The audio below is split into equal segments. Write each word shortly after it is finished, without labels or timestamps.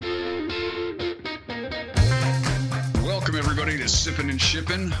everybody, to Sippin' and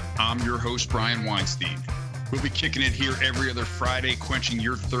Shippin'. I'm your host, Brian Weinstein. We'll be kicking it here every other Friday, quenching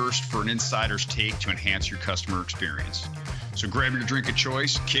your thirst for an insider's take to enhance your customer experience. So grab your drink of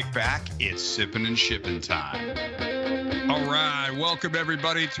choice, kick back, it's Sippin' and Shippin' time. All right, welcome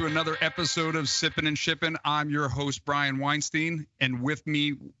everybody to another episode of Sippin' and Shippin'. I'm your host, Brian Weinstein, and with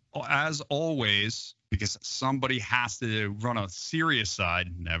me, as always, because somebody has to run a serious side,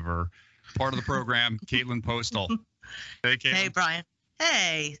 never, part of the program, Caitlin Postal. Hey, Caitlin. Hey, Brian.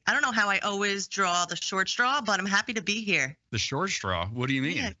 Hey, I don't know how I always draw the short straw, but I'm happy to be here. The short straw? What do you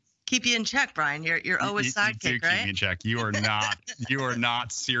mean? Yeah, keep you in check, Brian. You're always sidekick, you do right? keep me in check. You are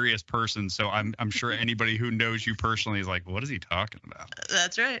not serious person. So I'm sure anybody who knows you personally is like, what is he talking about?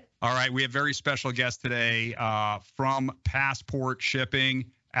 That's right. All right, we have very special guest today from Passport Shipping,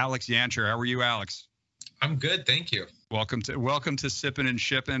 Alex Yancher. How are you, Alex? I'm good, thank you. Welcome to Sippin' and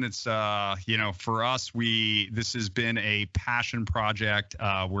Shippin'. It's for us, this has been a passion project.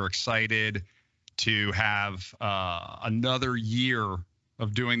 We're excited to have another year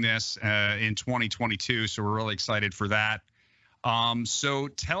of doing this in 2022. So we're really excited for that. So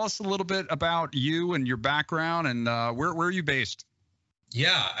tell us a little bit about you and your background and where are you based?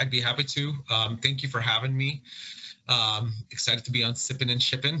 Yeah, I'd be happy to. Thank you for having me. Excited to be on Sippin' and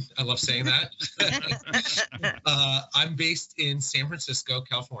Shippin'. I love saying that. I'm based in San Francisco,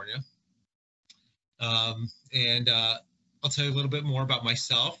 California. And I'll tell you a little bit more about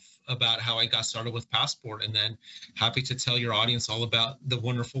myself, about how I got started with Passport, and then happy to tell your audience all about the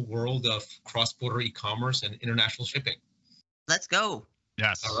wonderful world of cross-border e-commerce and international shipping. Let's go.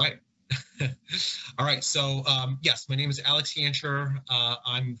 Yes. All right. All right. So, yes, my name is Alex Yancher.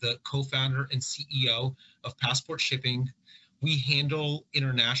 I'm the co-founder and CEO of Passport Shipping. We handle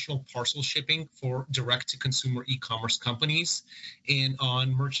international parcel shipping for direct-to-consumer e-commerce companies and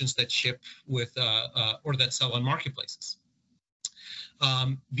on merchants that ship with or that sell on marketplaces.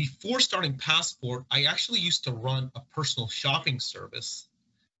 Before starting Passport, I actually used to run a personal shopping service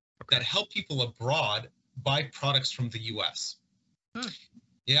that helped people abroad buy products from the U.S.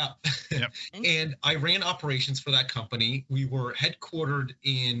 Yeah. Yep. And I ran operations for that company. We were headquartered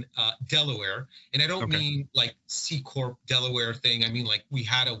in Delaware. And I don't mean like C Corp Delaware thing. I mean, like we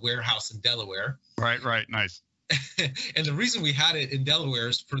had a warehouse in Delaware. Right. Nice. And the reason we had it in Delaware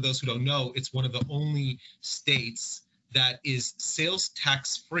is, for those who don't know, it's one of the only states that is sales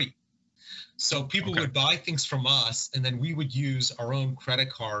tax free. So people would buy things from us, and then we would use our own credit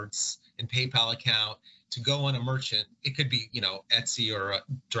cards and PayPal account to go on a merchant. It could be, Etsy or a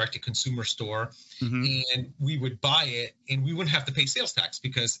direct-to-consumer store, and we would buy it, and we wouldn't have to pay sales tax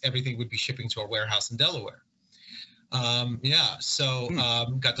because everything would be shipping to our warehouse in Delaware. So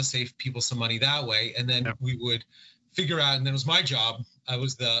got to save people some money that way, and then we would figure out, and then it was my job. I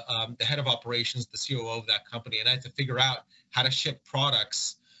was the head of operations, the COO of that company, and I had to figure out how to ship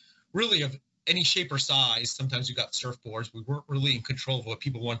products really of any shape or size. Sometimes we got surfboards. We weren't really in control of what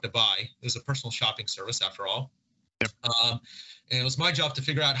people wanted to buy. It was a personal shopping service after all. Yep. And it was my job to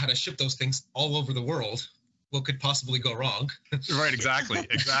figure out how to ship those things all over the world. What could possibly go wrong? Right, exactly.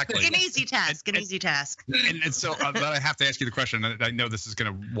 An easy task, And so I have to ask you the question. I know this is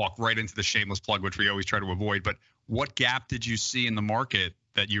going to walk right into the shameless plug, which we always try to avoid, but what gap did you see in the market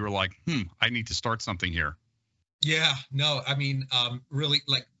that you were like, I need to start something here? Yeah, no, I mean, really,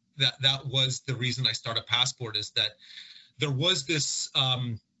 like, that was the reason I started Passport, is that there was this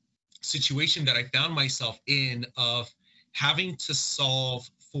situation that I found myself in of having to solve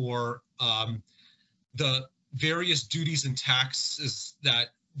for the various duties and taxes that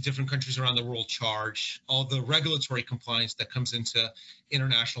different countries around the world charge, all the regulatory compliance that comes into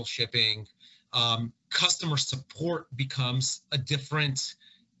international shipping. Customer support becomes a different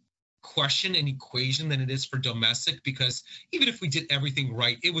question and equation than it is for domestic, because even if we did everything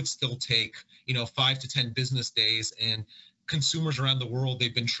right, it would still take 5 to 10 business days, and consumers around the world,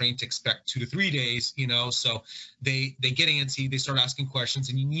 they've been trained to expect 2 to 3 days, so they get antsy, they start asking questions,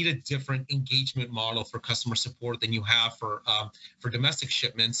 and you need a different engagement model for customer support than you have for domestic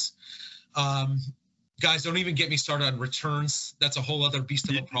shipments. Guys, don't even get me started on returns. That's a whole other beast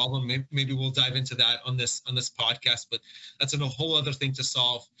of a problem. Maybe we'll dive into that on this podcast, but that's a whole other thing to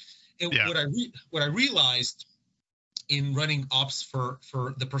solve. And what I realized in running ops for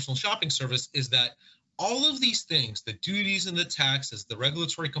the personal shopping service is that all of these things, the duties and the taxes, the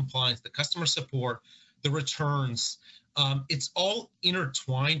regulatory compliance, the customer support, the returns, it's all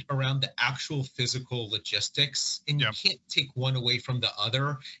intertwined around the actual physical logistics, and you can't take one away from the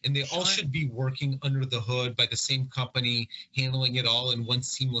other. And they all should be working under the hood by the same company, handling it all in one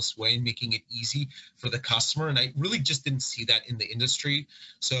seamless way and making it easy for the customer. And I really just didn't see that in the industry.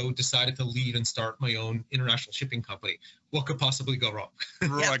 So decided to leave and start my own international shipping company. What could possibly go wrong?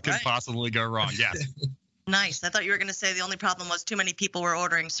 What could possibly go wrong? Yes. Nice. I thought you were going to say the only problem was too many people were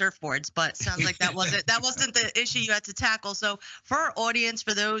ordering surfboards, but sounds like that wasn't the issue you had to tackle. So for our audience,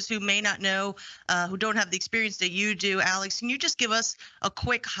 for those who may not know, who don't have the experience that you do, Alex, can you just give us a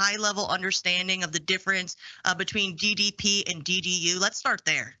quick high-level understanding of the difference between DDP and DDU? Let's start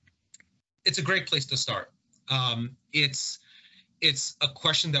there. It's a great place to start. It's a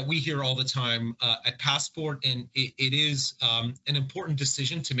question that we hear all the time at Passport, and it is an important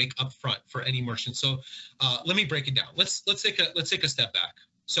decision to make upfront for any merchant. So let me break it down. Let's take a step back.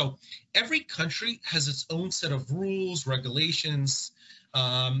 So every country has its own set of rules, regulations,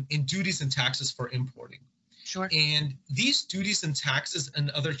 and duties and taxes for importing. Sure. And these duties and taxes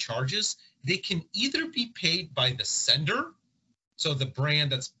and other charges, they can either be paid by the sender, so the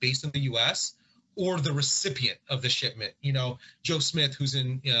brand that's based in the U.S., or the recipient of the shipment, Joe Smith, who's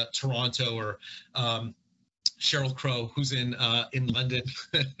in Toronto, or Cheryl Crow, who's in London.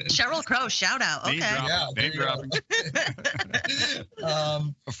 Sheryl Crow, shout out. Okay. Name dropping.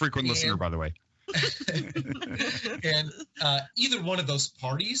 A frequent listener, by the way. And either one of those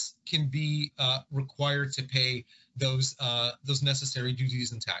parties can be required to pay those necessary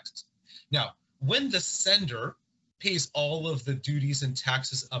duties and taxes. Now, when the sender pays all of the duties and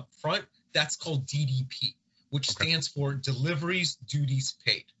taxes up front, that's called DDP, which stands for Deliveries Duties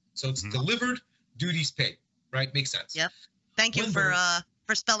Paid. So it's delivered, duties paid, right? Makes sense. Yep. Thank you for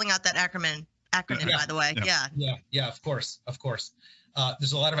spelling out that acronym, by the way. Yeah, of course.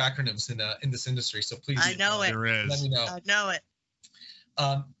 There's a lot of acronyms in this industry, so please. I know it. There is. Let me know. I know it.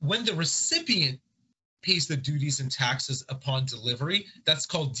 When the recipient pays the duties and taxes upon delivery, that's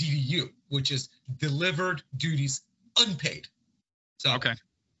called DDU, which is Delivered Duties Unpaid. So,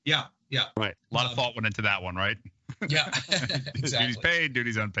 yeah. Right. A lot of thought went into that one, right? Yeah, exactly. Duties paid,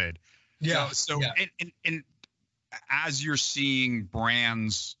 duties unpaid. Yeah. And as you're seeing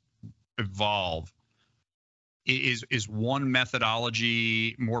brands evolve, is one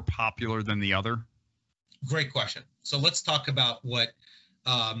methodology more popular than the other? Great question. So let's talk about what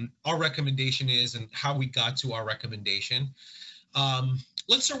our recommendation is and how we got to our recommendation.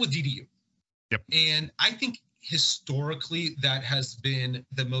 Let's start with DDU. Yep. And I think historically that has been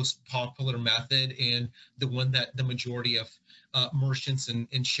the most popular method and the one that the majority of merchants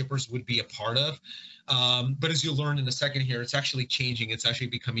and shippers would be a part of. But as you'll learn in a second here, it's actually changing. It's actually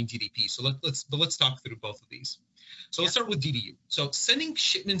becoming DDP. So let's talk through both of these. So let's start with DDU. So sending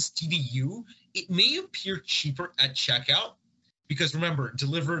shipments DDU, it may appear cheaper at checkout because remember,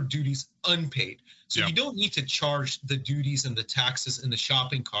 delivered duties unpaid. So you don't need to charge the duties and the taxes in the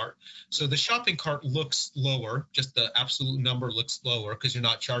shopping cart. So the shopping cart looks lower, just the absolute number looks lower because you're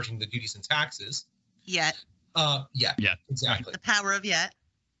not charging the duties and taxes. Yet. Yeah, exactly. The power of yet.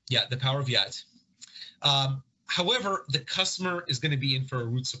 Yeah, the power of yet. However, the customer is going to be in for a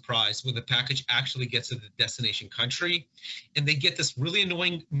rude surprise when the package actually gets to the destination country and they get this really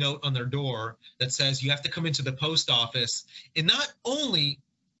annoying note on their door that says you have to come into the post office and not only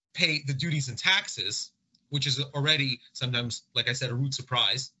pay the duties and taxes, which is already sometimes, like I said, a rude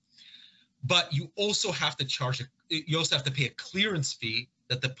surprise, but you also have to pay a clearance fee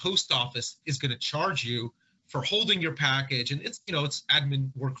that the post office is going to charge you for holding your package, and it's admin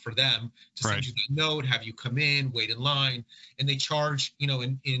work for them to send you the note, have you come in, wait in line, and they charge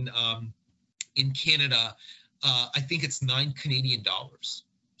in Canada, I think it's $9 Canadian.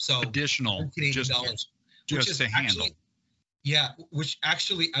 So additional Canadian just dollars, just to handle. Which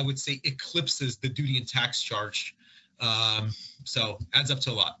actually I would say eclipses the duty and tax charge, so adds up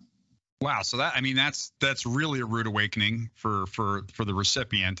to a lot. Wow. So that's really a rude awakening for the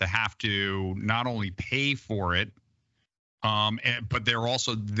recipient to have to not only pay for it, but they're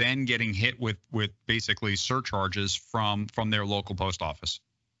also then getting hit with basically surcharges from their local post office.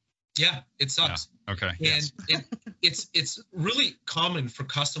 Yeah, it sucks. Yeah. Okay. And it's really common for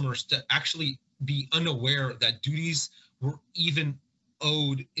customers to actually be unaware that duties were even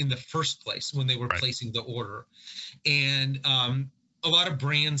owed in the first place when they were placing the order. And a lot of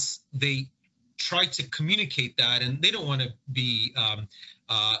brands, they try to communicate that, and they don't want to be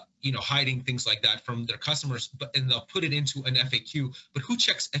hiding things like that from their customers, and they'll put it into an FAQ. But who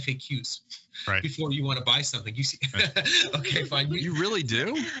checks FAQs before you want to buy something? You see, okay, fine. You really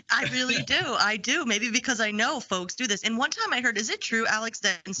do? I really do. I do. Maybe because I know folks do this. And one time I heard, is it true, Alex,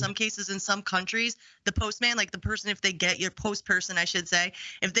 that in some cases, in some countries, the postman, like the person, if they get your post person, I should say,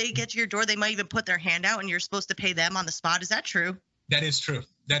 if they get to your door, they might even put their hand out and you're supposed to pay them on the spot. Is that true? That is true.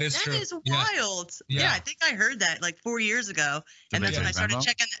 That is true. That is wild. Yeah, I think I heard that like 4 years ago. And that's when I started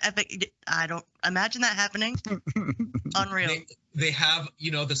checking the I don't imagine that happening. Unreal. They have,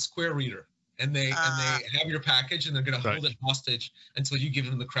 the square reader, and they have your package, and they're going to hold it hostage until you give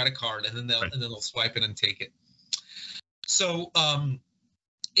them the credit card, and then they'll swipe it and take it. So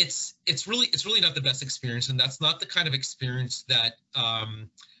it's really not the best experience, and that's not the kind of experience that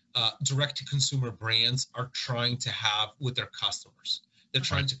direct-to-consumer brands are trying to have with their customers. They're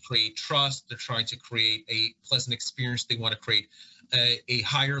trying to create trust. They're trying to create a pleasant experience. They want to create a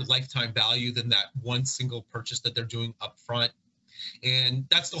higher lifetime value than that one single purchase that they're doing up front. And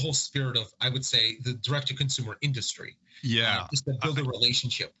that's the whole spirit of, I would say, the direct-to-consumer industry. Yeah. Is to build a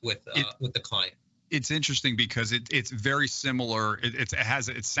relationship with the client. It's interesting because it's very similar.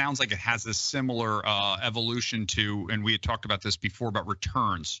 It sounds like it has a similar evolution to, and we had talked about this before about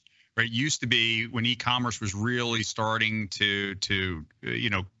returns, right? It used to be when e-commerce was really starting to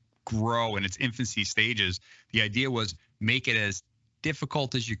grow in its infancy stages. The idea was make it as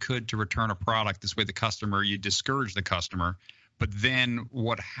difficult as you could to return a product. This way, you discourage the customer. But then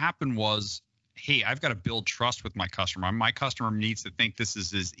what happened was, hey, I've got to build trust with my customer. My customer needs to think this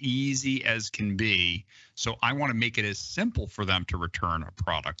is as easy as can be. So I want to make it as simple for them to return a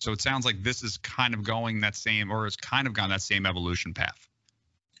product. So it sounds like this is kind of going that same, or has kind of gone that same evolution path.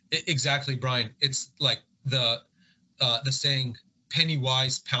 Exactly, Brian. It's like the saying, penny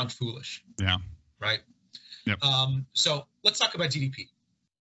wise, pound foolish. Yeah. Right. Yep. So let's talk about DDP.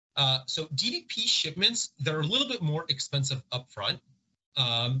 So DDP shipments, they're a little bit more expensive upfront.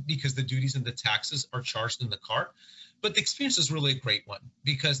 Because the duties and the taxes are charged in the cart. But the experience is really a great one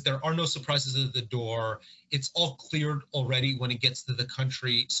because there are no surprises at the door. It's all cleared already when it gets to the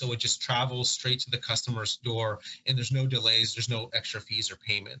country. So it just travels straight to the customer's door, and there's no delays. There's no extra fees or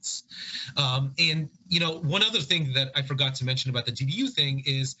payments. And one other thing that I forgot to mention about the DDU thing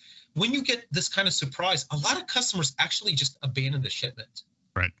is when you get this kind of surprise, a lot of customers actually just abandon the shipment.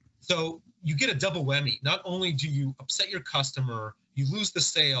 Right. So you get a double whammy. Not only do you upset your customer, you lose the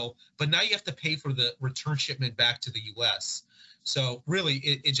sale, but now you have to pay for the return shipment back to the U.S. So really,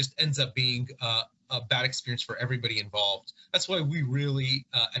 it just ends up being a bad experience for everybody involved. That's why we really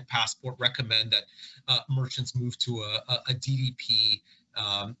at Passport recommend that merchants move to a DDP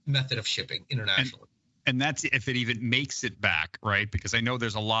method of shipping internationally. And that's if it even makes it back, right? Because I know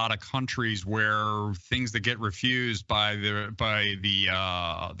there's a lot of countries where things that get refused by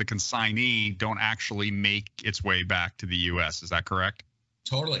the consignee don't actually make its way back to the U.S. Is that correct?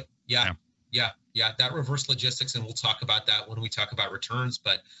 Totally. Yeah. That reverse logistics, and we'll talk about that when we talk about returns.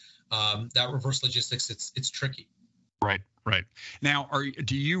 But that reverse logistics, it's tricky. Right. Now,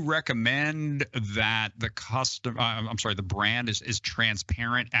 do you recommend that the brand is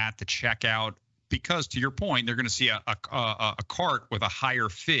transparent at the checkout? Because to your point, they're going to see a cart with a higher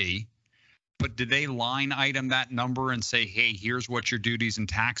fee, but do they line item that number and say, hey, here's what your duties and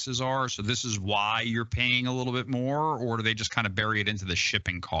taxes are, so this is why you're paying a little bit more, or do they just kind of bury it into the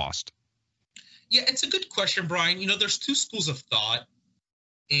shipping cost? Yeah, it's a good question, Brian. There's two schools of thought,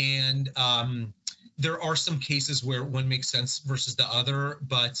 and there are some cases where one makes sense versus the other,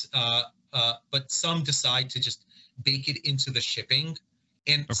 but some decide to just bake it into the shipping.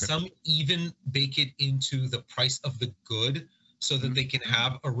 And some even bake it into the price of the good so that they can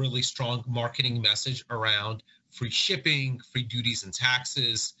have a really strong marketing message around free shipping, free duties and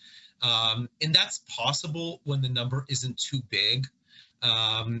taxes. And that's possible when the number isn't too big.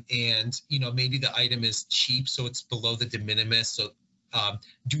 And, maybe the item is cheap, so it's below the de minimis. So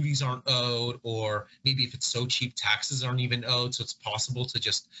duties aren't owed, or maybe if it's so cheap, taxes aren't even owed. So it's possible to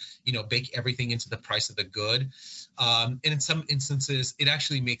just, bake everything into the price of the good. And in some instances, it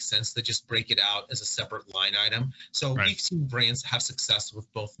actually makes sense to just break it out as a separate line item. So we've seen brands have success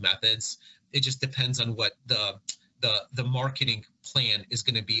with both methods. It just depends on what the marketing plan is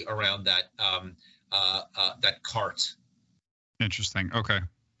going to be around that that cart. Interesting. Okay.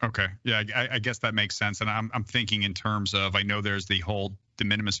 Yeah, I guess that makes sense. And I'm thinking in terms of, I know there's the whole de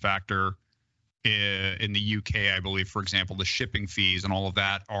minimis factor in the UK, I believe, for example, the shipping fees and all of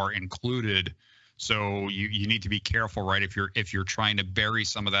that are included. So you need to be careful, right? If you're trying to bury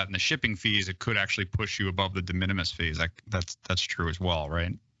some of that in the shipping fees, it could actually push you above the de minimis fees. That's true as well,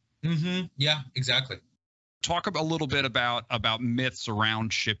 right? Yeah, exactly. Talk a little bit about myths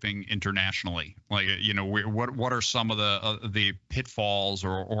around shipping internationally. Like, what are some of the pitfalls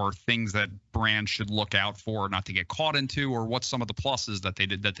or things that brands should look out for not to get caught into, or what's some of the pluses that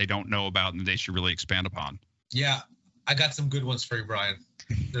they don't know about and they should really expand upon? Yeah, I got some good ones for you, Brian.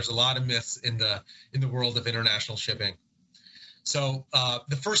 There's a lot of myths in the world of international shipping. So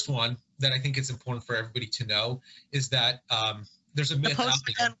the first one that I think is important for everybody to know is that there's a myth out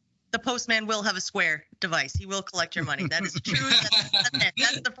there. The postman will have a Square device. He will collect your money. That is true.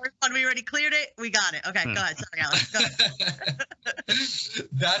 That's the first one. We already cleared it. We got it. Okay, go ahead. Sorry, Alex. Go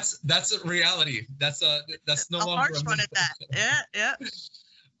ahead. That's a reality. That's no longer harsh a one at that. Yeah.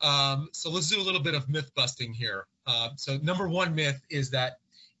 So let's do a little bit of myth busting here. So number one myth is that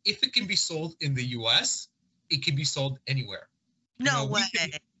if it can be sold in the U.S., it can be sold anywhere. No way.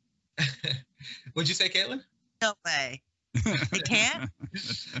 What'd you say, Caitlin? No way. It can't?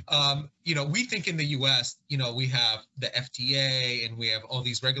 We think in the U.S., we have the FDA and we have all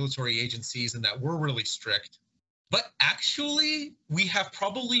these regulatory agencies and that we're really strict. But actually, we have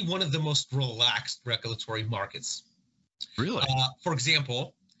probably one of the most relaxed regulatory markets. Really? For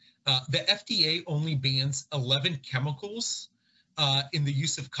example, the FDA only bans 11 chemicals in the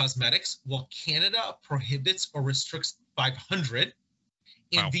use of cosmetics, while Canada prohibits or restricts 500,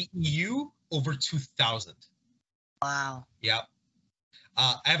 and the EU over 2,000. Wow. Yeah.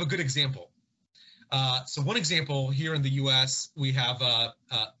 I have a good example. So one example here in the U.S., we have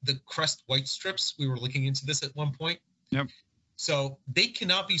the Crest white strips. We were looking into this at one point. Yep. So they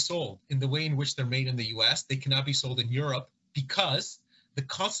cannot be sold in the way in which they're made in the U.S. They cannot be sold in Europe because the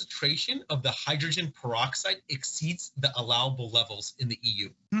concentration of the hydrogen peroxide exceeds the allowable levels in the EU.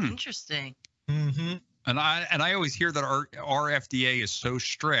 Interesting. Mm-hmm. And I always hear that our FDA is so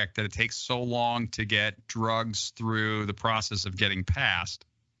strict that it takes so long to get drugs through the process of getting passed.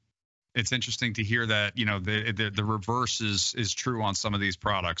 It's interesting to hear that, the reverse is true on some of these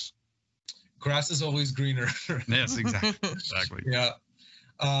products. Grass is always greener. Yes, exactly. Yeah.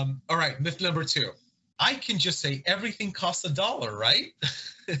 All right. Myth number 2. I can just say everything costs $1, right?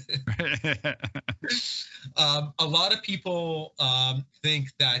 A lot of people think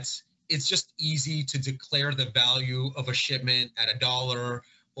that it's just easy to declare the value of a shipment at $1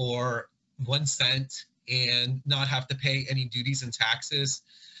 or 1 cent and not have to pay any duties and taxes.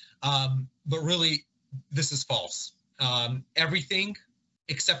 But really, this is false. Everything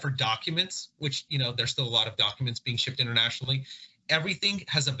except for documents, which, there's still a lot of documents being shipped internationally, everything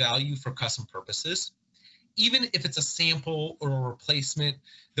has a value for custom purposes. Even if it's a sample or a replacement,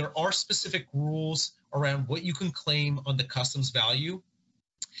 there are specific rules around what you can claim on the customs value.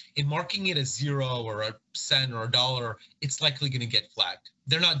 In marking it as 0 or a cent or $1, it's likely going to get flagged.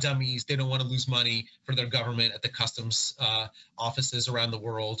 They're not dummies. They don't want to lose money for their government at the customs offices around the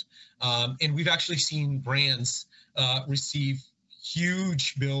world. And we've actually seen brands receive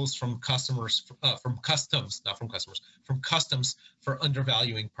huge bills from customers, from customs for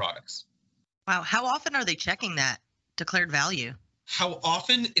undervaluing products. Wow. How often are they checking that declared value? How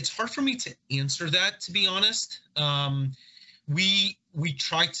often? It's hard for me to answer that, to be honest. We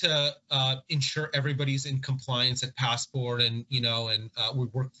try to ensure everybody's in compliance at Passport, and we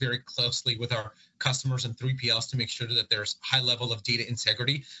work very closely with our customers and 3PLs to make sure that there's high level of data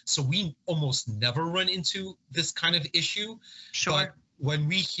integrity. So we almost never run into this kind of issue. Sure. But when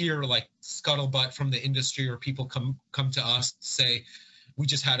we hear like scuttlebutt from the industry or people come to us say, we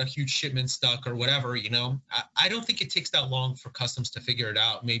just had a huge shipment stuck or whatever, I don't think it takes that long for customs to figure it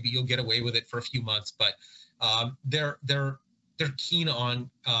out. Maybe you'll get away with it for a few months, but they're keen on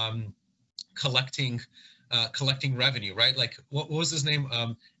collecting revenue, right? Like what was his name?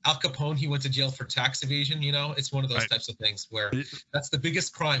 Al Capone. He went to jail for tax evasion. It's one of those types of things where that's the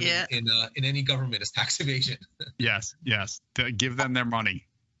biggest crime in any government is tax evasion. Yes. To give them their money.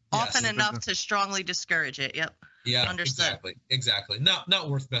 Often enough to strongly discourage it. Yep. Yeah. Understood. Exactly. Not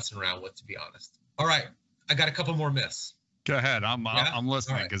worth messing around with, to be honest. All right, I got a couple more myths. Go ahead. I'm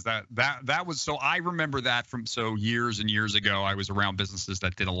listening because that was so. I remember that from years and years ago. I was around businesses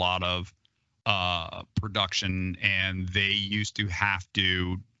that did a lot of production, and they used to have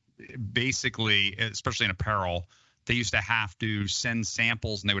to basically, especially in apparel, they used to have to send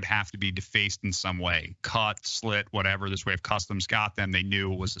samples, and they would have to be defaced in some way, cut, slit, whatever. This way, if customs got them, they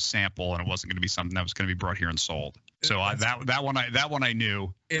knew it was a sample and it wasn't going to be something that was going to be brought here and sold. So that one I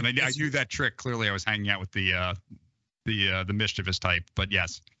knew, and I knew that trick. Clearly, I was hanging out with the mischievous type, but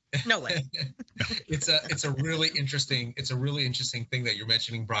yes. No way. It's a really interesting thing that you're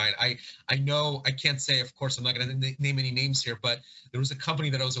mentioning, Brian. I know I can't say, of course, I'm not going to name any names here, but there was a company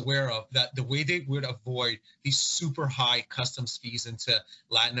that I was aware of that the way they would avoid these super high customs fees into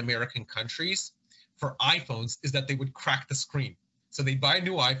Latin American countries for iPhones is that they would crack the screen. So they'd buy a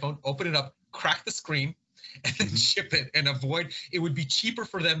new iPhone, open it up, crack the screen, and then ship it and avoid. It would be cheaper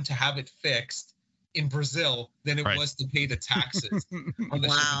for them to have it fixed in Brazil than it was to pay the taxes on the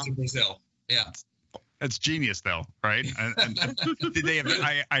shipment to Brazil. Yeah. That's genius, though, right? And did they?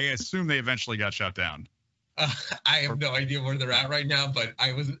 I assume they eventually got shut down. I have no idea where they're at right now, but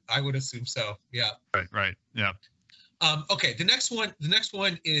I would assume so. Yeah. Right. Yeah. Okay. The next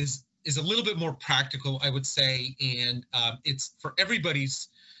one is a little bit more practical, I would say, and it's for everybody's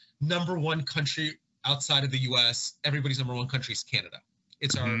number one country outside of the U.S. Everybody's number one country is Canada.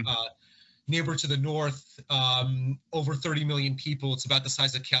 It's our neighbor to the north, over 30 million people. It's about the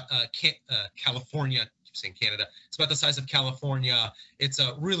size of California. I keep saying Canada. It's about the size of California. It's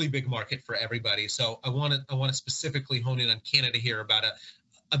a really big market for everybody. So I want to specifically hone in on Canada here about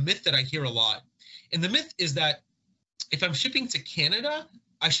a myth that I hear a lot. And the myth is that if I'm shipping to Canada,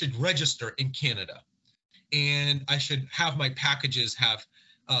 I should register in Canada, and I should have my packages have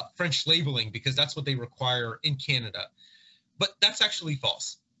French labeling because that's what they require in Canada. But that's actually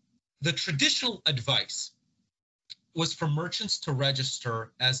false. The traditional advice was for merchants to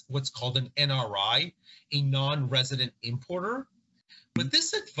register as what's called an NRI, a non-resident importer. But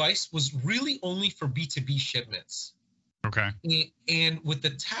this advice was really only for B2B shipments. Okay. And with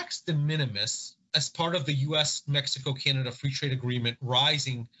the tax de minimis as part of the US, Mexico, Canada Free Trade Agreement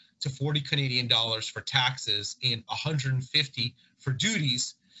rising to 40 Canadian dollars for taxes and 150 for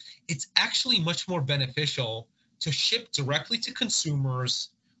duties, it's actually much more beneficial to ship directly to consumers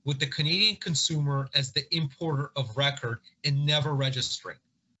with the Canadian consumer as the importer of record and never registering.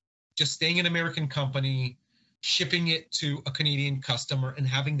 Just staying an American company, shipping it to a Canadian customer, and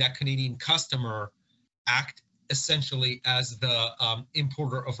having that Canadian customer act essentially as the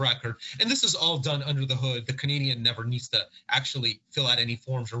importer of record. And this is all done under the hood. The Canadian never needs to actually fill out any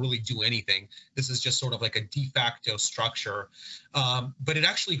forms or really do anything. This is just sort of like a de facto structure. But it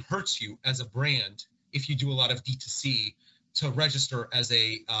actually hurts you as a brand if you do a lot of D2C to register as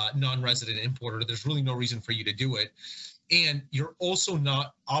a non-resident importer. There's really no reason for you to do it. And you're also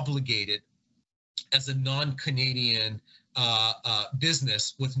not obligated as a non-Canadian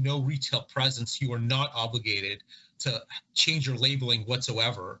business with no retail presence. You are not obligated to change your labeling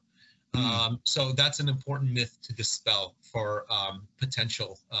whatsoever. So that's an important myth to dispel for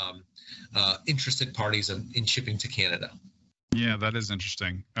potential interested parties in shipping to Canada. Yeah, that is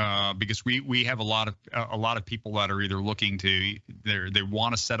interesting because we have a lot of people that are either looking to they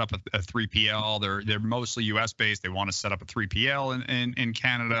want to set up a 3PL. They're mostly U.S. based. They want to set up a 3PL in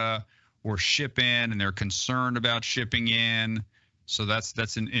Canada or ship in, and they're concerned about shipping in. So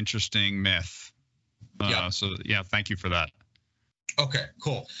that's an interesting myth. So yeah, thank you for that. Okay,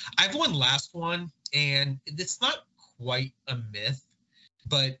 cool. I have one last one, and it's not quite a myth,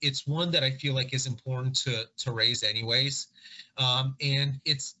 but it's one that I feel like is important to raise anyways. And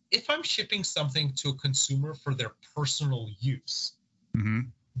it's if I'm shipping something to a consumer for their personal use,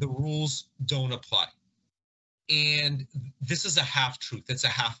 the rules don't apply. And this is a half truth. It's a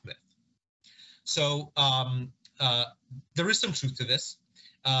half myth. So there is some truth to this.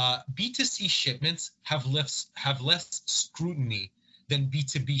 B2C shipments have less scrutiny than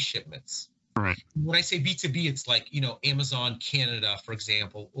B2B shipments. Right. When I say B2B, it's like, Amazon Canada, for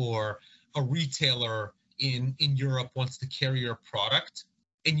example, or a retailer in Europe wants to carry your product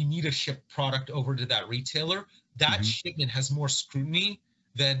and you need to ship product over to that retailer. That shipment has more scrutiny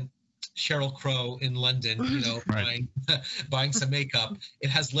than Sheryl Crow in London, buying some makeup. It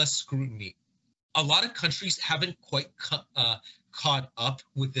has less scrutiny. A lot of countries haven't quite caught up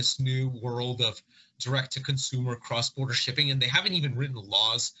with this new world of direct-to-consumer cross-border shipping, and they haven't even written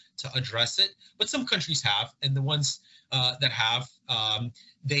laws to address it. But some countries have, and the ones that have,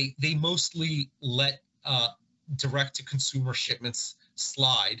 they mostly let direct-to-consumer shipments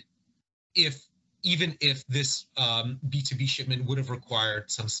slide, even if this B2B shipment would have required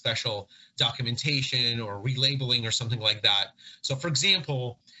some special documentation or relabeling or something like that. So, for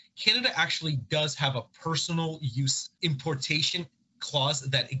example, Canada actually does have a personal use importation clause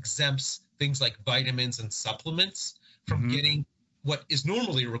that exempts things like vitamins and supplements from getting what is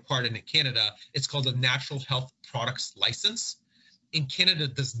normally required in Canada. It's called a natural health products license. In Canada,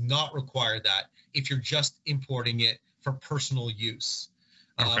 does not require that if you're just importing it for personal use.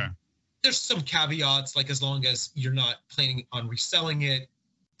 Okay. There's some caveats, like as long as you're not planning on reselling it,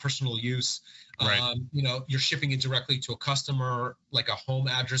 personal use. Right. You're shipping it directly to a customer, like a home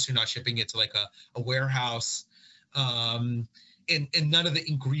address. You're not shipping it to like a warehouse. And none of the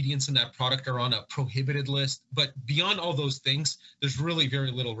ingredients in that product are on a prohibited list. But beyond all those things, there's really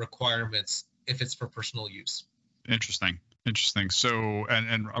very little requirements if it's for personal use. Interesting. So,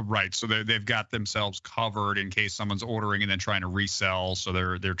 and right. So they've got themselves covered in case someone's ordering and then trying to resell. So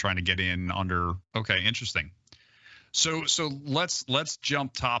they're trying to get in under. Okay. Interesting. So let's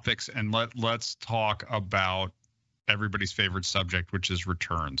jump topics and let's talk about everybody's favorite subject, which is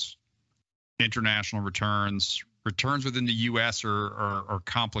returns. International returns within the U.S. are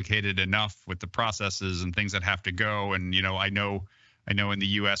complicated enough with the processes and things that have to go. And I know in the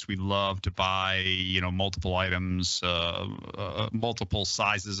U.S. we love to buy multiple items, multiple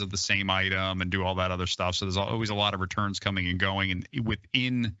sizes of the same item, and do all that other stuff. So there's always a lot of returns coming and going. And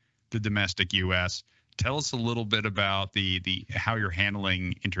within the domestic U.S., tell us a little bit about the how you're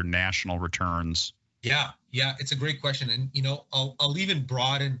handling international returns. Yeah, it's a great question, and I'll even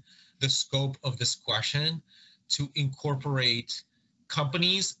broaden the scope of this question to incorporate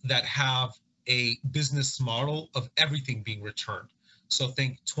companies that have a business model of everything being returned. So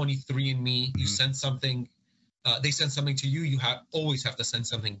think 23andMe, you send something, they send something to you, always have to send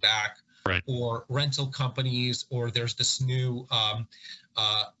something back. Right. Or rental companies, or there's this new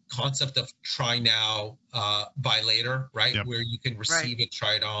concept of try now, buy later, right? Yep. Where you can receive it,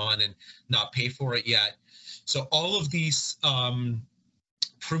 try it on, and not pay for it yet. So all of these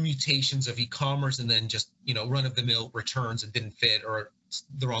permutations of e-commerce, and then just run-of-the-mill returns, it didn't fit, or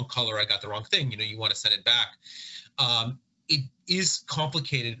the wrong color, I got the wrong thing, you want to send it back. It is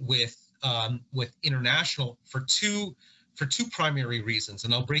complicated with international for two primary reasons,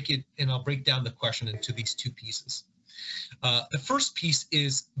 and I'll break down the question into these two pieces. The first piece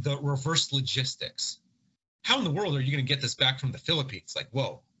is the reverse logistics. How in the world are you going to get this back from the Philippines? Like,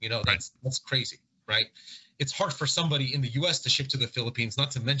 whoa, that's crazy, right? It's hard for somebody in the U.S. to ship to the Philippines, not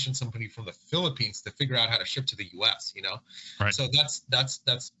to mention somebody from the Philippines to figure out how to ship to the U.S. Right. So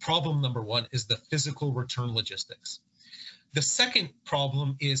that's problem number one, is the physical return logistics. The second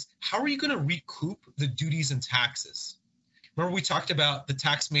problem is, how are you going to recoup the duties and taxes? Remember we talked about the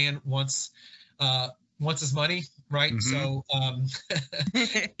tax man wants his money, right? Mm-hmm. So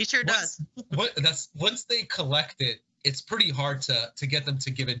he sure does. Once they collect it, it's pretty hard to get them to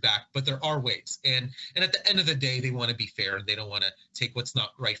give it back, but there are ways. And at the end of the day, they want to be fair and they don't want to take what's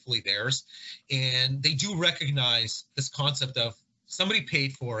not rightfully theirs. And they do recognize this concept of somebody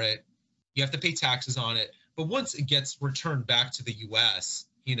paid for it, you have to pay taxes on it, but once it gets returned back to the U.S.,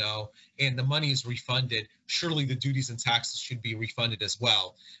 and the money is refunded, surely the duties and taxes should be refunded as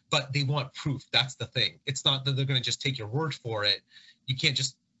well. But they want proof. That's the thing. It's not that they're going to just take your word for it. You can't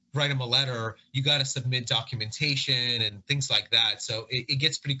just write them a letter. You got to submit documentation and things like that. So it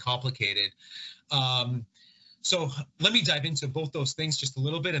gets pretty complicated. So let me dive into both those things just a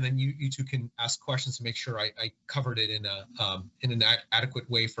little bit, and then you two can ask questions to make sure I covered it in an adequate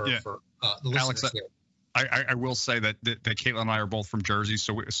way for the listeners. Alex, here. I will say that Caitlin and I are both from Jersey,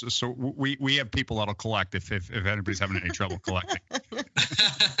 so we have people that'll collect if anybody's having any trouble collecting.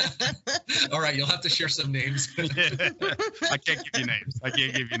 All right, you'll have to share some names. I can't give you names.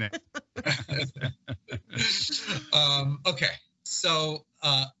 Okay, so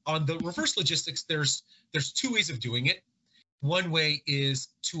on the reverse logistics, there's two ways of doing it. One way is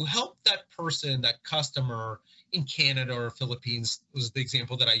to help that person, that customer in Canada or Philippines, was the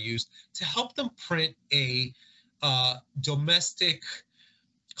example that I used, to help them print a domestic,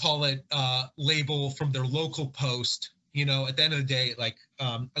 call it label from their local post. At the end of the day, like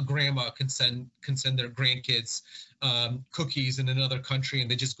a grandma can send their grandkids cookies in another country,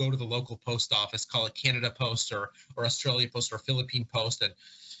 and they just go to the local post office, call it Canada Post or Australia Post or Philippine Post, and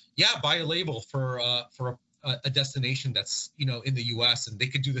buy a label for a destination that's in the U.S., and they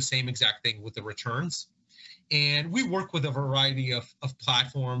could do the same exact thing with the returns. And we work with a variety of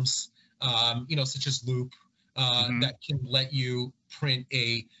platforms, such as Loop, that can let you print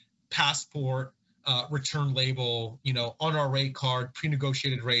a passport return label, on our rate card,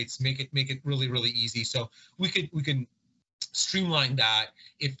 pre-negotiated rates, make it really, really easy. So we can streamline that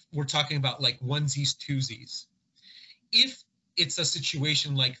if we're talking about like onesies, twosies. If it's a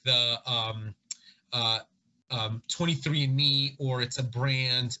situation like the 23andMe, or it's a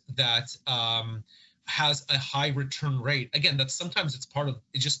brand that has a high return rate, again, that's sometimes it's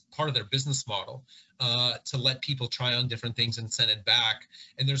just part of their business model, to let people try on different things and send it back.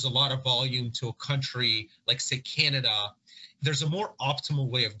 And there's a lot of volume to a country like, say, Canada. There's a more optimal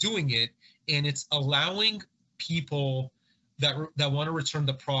way of doing it, and it's allowing people that want to return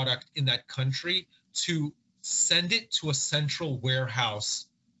the product in that country to send it to a central warehouse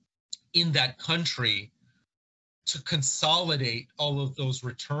in that country to consolidate all of those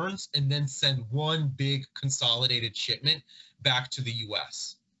returns and then send one big consolidated shipment back to the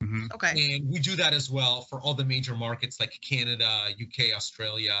US. Mm-hmm. Okay. And we do that as well for all the major markets like Canada, UK,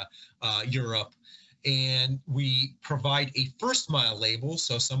 Australia, Europe. And we provide a first mile label.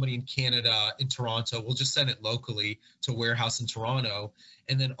 So somebody in Canada, in Toronto, will just send it locally to a warehouse in Toronto.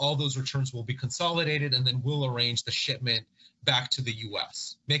 And then all those returns will be consolidated, and then we'll arrange the shipment back to the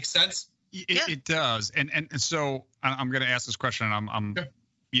US. Make sense? It does. And so I'm going to ask this question. I'm Sure.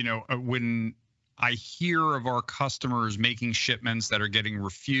 You know, when I hear of our customers making shipments that are getting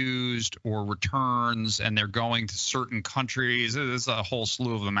refused or returns, and they're going to certain countries, there's a whole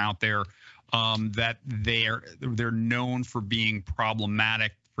slew of them out there, that they're known for being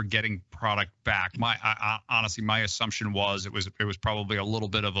problematic for getting product back. Honestly, my assumption was it was probably a little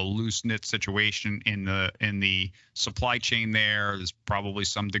bit of a loose knit situation in the supply chain there. There's probably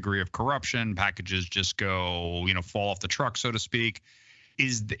some degree of corruption. Packages just go, fall off the truck, so to speak.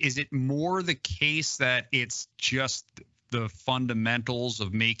 Is it more the case that it's just the fundamentals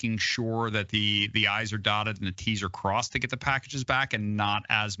of making sure that the I's are dotted and the T's are crossed to get the packages back, and not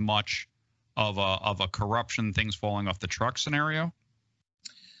as much of a corruption, things falling off the truck scenario?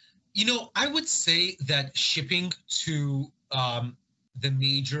 I would say that shipping to the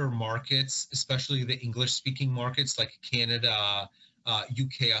major markets, especially the English-speaking markets like Canada,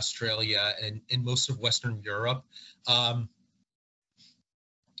 UK, Australia, and most of Western Europe,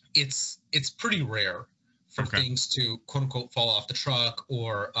 it's pretty rare for things to quote unquote fall off the truck,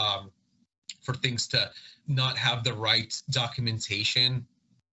 or for things to not have the right documentation.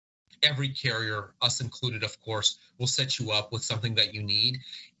 Every carrier, us included, of course, will set you up with something that you need.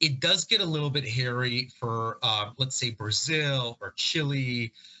 It does get a little bit hairy for, let's say, Brazil or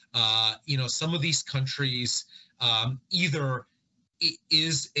Chile. Some of these countries, either it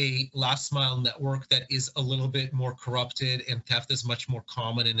is a last mile network that is a little bit more corrupted, and theft is much more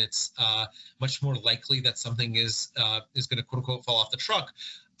common, and it's much more likely that something is going to quote unquote fall off the truck.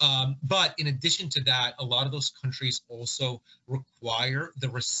 But in addition to that, a lot of those countries also require the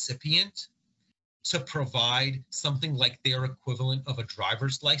recipient to provide something like their equivalent of a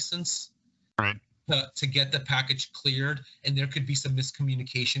driver's license, right, to get the package cleared. And there could be some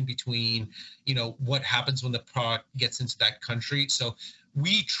miscommunication between, what happens when the product gets into that country. So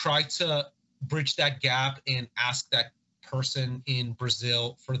we try to bridge that gap and ask that person in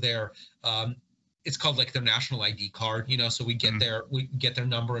Brazil for their it's called like their national ID card, so we get their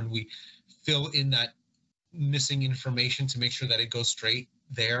number, and we fill in that missing information to make sure that it goes straight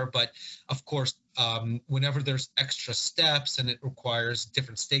there. But of course, whenever there's extra steps and it requires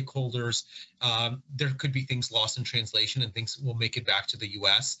different stakeholders, there could be things lost in translation, and things will make it back to the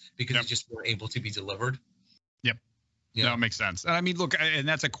US because it just weren't able to be delivered. Yep. Yeah. No, it makes sense. I mean, look, and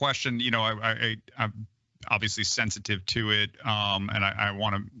that's a question, I'm obviously sensitive to it, and I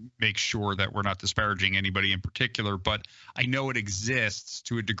want to make sure that we're not disparaging anybody in particular, but I know it exists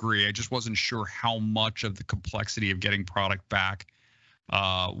to a degree. I just wasn't sure how much of the complexity of getting product back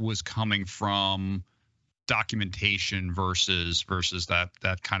was coming from documentation versus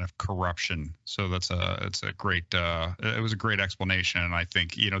that kind of corruption. So it's a great it was a great explanation, and I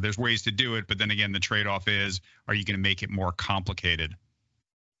think there's ways to do it, but then again, the trade-off is, are you going to make it more complicated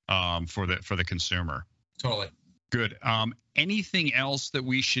for the consumer? Totally. Good. Anything else that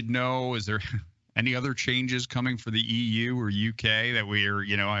we should know? Is there any other changes coming for the EU or UK that we're,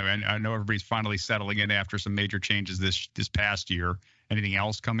 I know everybody's finally settling in after some major changes this past year. Anything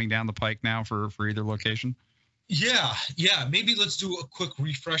else coming down the pike now for either location? Yeah. Maybe let's do a quick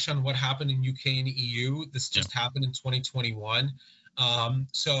refresh on what happened in UK and EU. This just happened in 2021.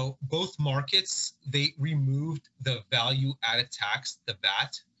 So both markets, they removed the value added tax, the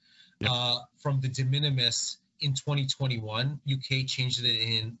VAT, from the de minimis in 2021. UK changed it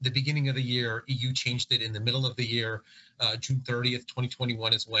in the beginning of the year. EU changed it in the middle of the year. June 30th,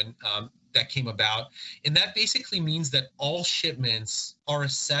 2021 is when that came about. And that basically means that all shipments are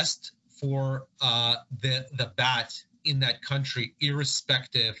assessed for the VAT in that country,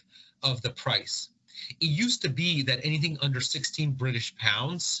 irrespective of the price. It used to be that anything under 16 British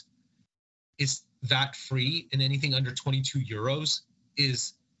pounds is VAT free, and anything under 22 euros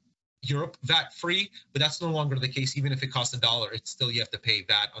is Europe VAT free, but that's no longer the case. Even if it costs $1, it's still, you have to pay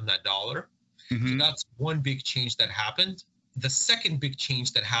VAT on that dollar. Mm-hmm. So that's one big change that happened. The second big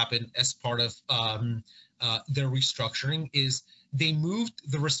change that happened as part of their restructuring is they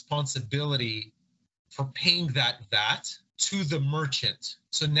moved the responsibility for paying that VAT to the merchant.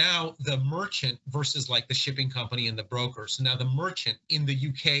 So now the merchant versus like the shipping company and the broker. So now the merchant in the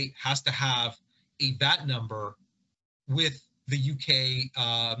UK has to have a VAT number with the UK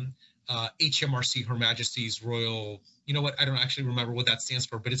HMRC, Her Majesty's Royal, you know what, I don't actually remember what that stands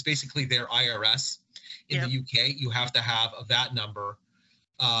for, but it's basically their IRS in the UK. You have to have a VAT number.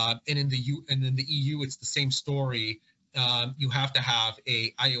 And in the EU, it's the same story. You have to have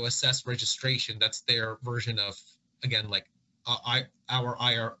a IOSS registration. That's their version of, again, like our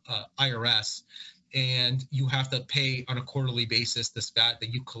IRS. And you have to pay on a quarterly basis this VAT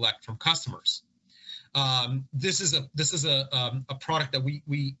that you collect from customers. This is a product that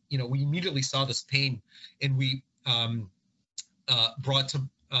we immediately saw this pain, and we brought to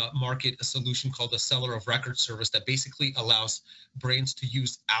market a solution called a seller of record service that basically allows brands to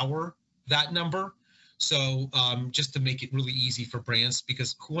use our VAT number. So just to make it really easy for brands,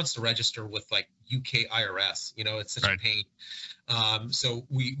 because who wants to register with like UK IRS? It's such a pain. So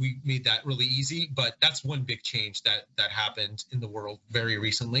we made that really easy, but that's one big change that happened in the world very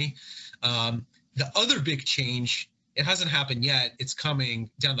recently. The other big change, it hasn't happened yet. It's coming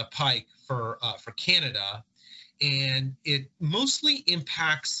down the pike for Canada, and it mostly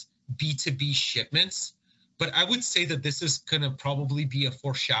impacts B2B shipments. But I would say that this is going to probably be a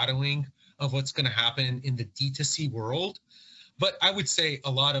foreshadowing of what's going to happen in the D2C world. But I would say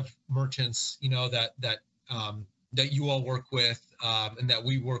a lot of merchants, that you all work with and that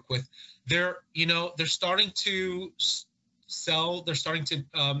we work with, they're starting to sell. They're starting to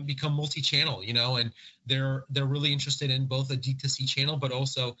become multi-channel, and they're really interested in both a D2C channel, but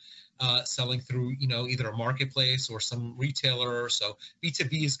also selling through, either a marketplace or some retailer. So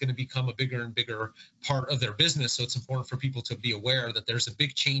B2B is going to become a bigger and bigger part of their business. So it's important for people to be aware that there's a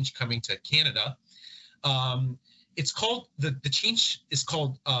big change coming to Canada. It's called, the change is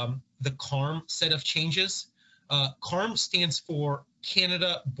called the CARM set of changes. CARM stands for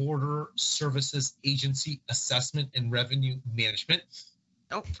Canada Border Services Agency Assessment and Revenue Management.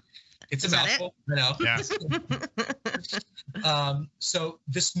 Oh, it's a mouthful. I know. Yes. So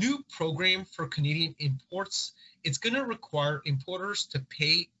this new program for Canadian imports, it's going to require importers to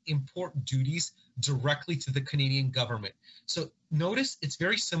pay import duties directly to the Canadian government. So notice it's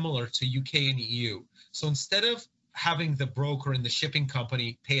very similar to UK and EU. So instead of having the broker and the shipping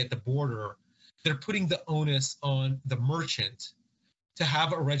company pay at the border, they're putting the onus on the merchant to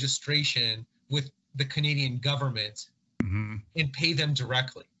have a registration with the Canadian government and pay them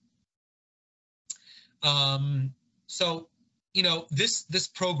directly. So, this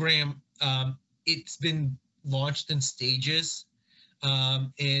program, it's been launched in stages,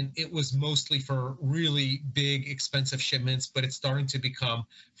 and it was mostly for really big, expensive shipments, but it's starting to become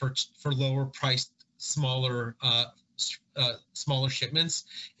for lower priced, smaller shipments.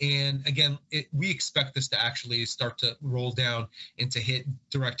 And again, we expect this to actually start to roll down and to hit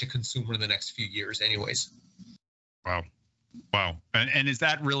direct to consumer in the next few years anyways. Wow. And is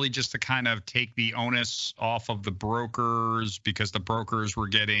that really just to kind of take the onus off of the brokers, because the brokers were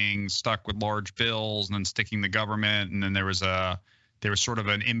getting stuck with large bills and then sticking the government, and then there was sort of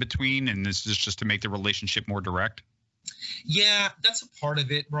an in-between, and this is just to make the relationship more direct? Yeah, that's a part of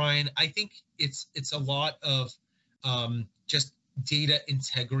it, Brian. I think it's a lot of just data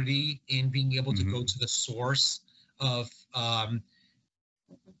integrity and being able to go to the source of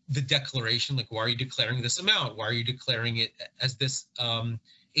the declaration. Like, why are you declaring this amount? Why are you declaring it as this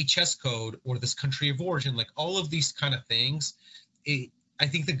HS code or this country of origin? Like all of these kind of things. I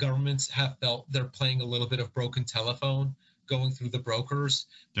think the governments have felt they're playing a little bit of broken telephone going through the brokers,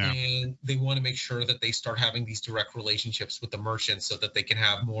 and they want to make sure that they start having these direct relationships with the merchants so that they can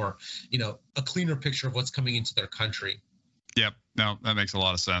have more, a cleaner picture of what's coming into their country. Yep. No, that makes a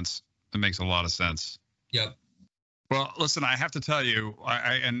lot of sense. Yep. Well, listen, I have to tell you,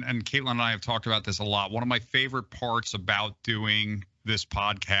 and Caitlin and I have talked about this a lot. One of my favorite parts about doing this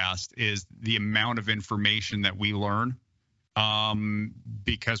podcast is the amount of information that we learn,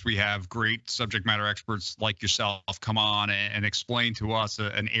 because we have great subject matter experts like yourself come on and explain to us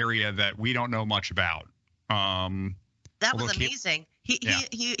an area that we don't know much about. That was amazing.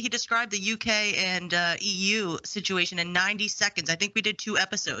 He described the UK and EU situation in 90 seconds. I think we did 2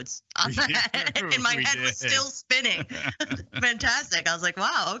 episodes on that, and my head was still spinning. Fantastic. I was like,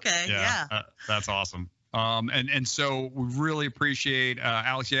 wow, okay, yeah. That's awesome. And so we really appreciate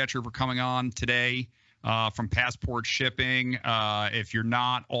Alex Yancher for coming on today from Passport Shipping. If you're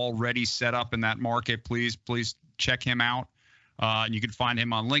not already set up in that market, please check him out. You can find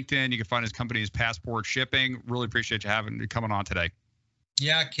him on LinkedIn. You can find his company as Passport Shipping. Really appreciate you coming on today.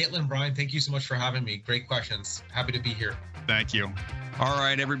 Yeah, Caitlin, Brian, thank you so much for having me. Great questions. Happy to be here. Thank you. All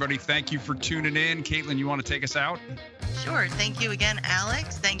right, everybody. Thank you for tuning in. Caitlin, you want to take us out? Sure. Thank you again,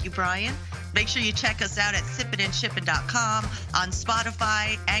 Alex. Thank you, Brian. Make sure you check us out at sippinandshippin.com, on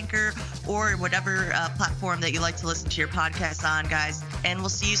Spotify, Anchor, or whatever platform that you like to listen to your podcast on, guys. And we'll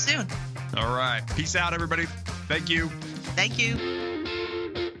see you soon. All right. Peace out, everybody. Thank you. Thank you.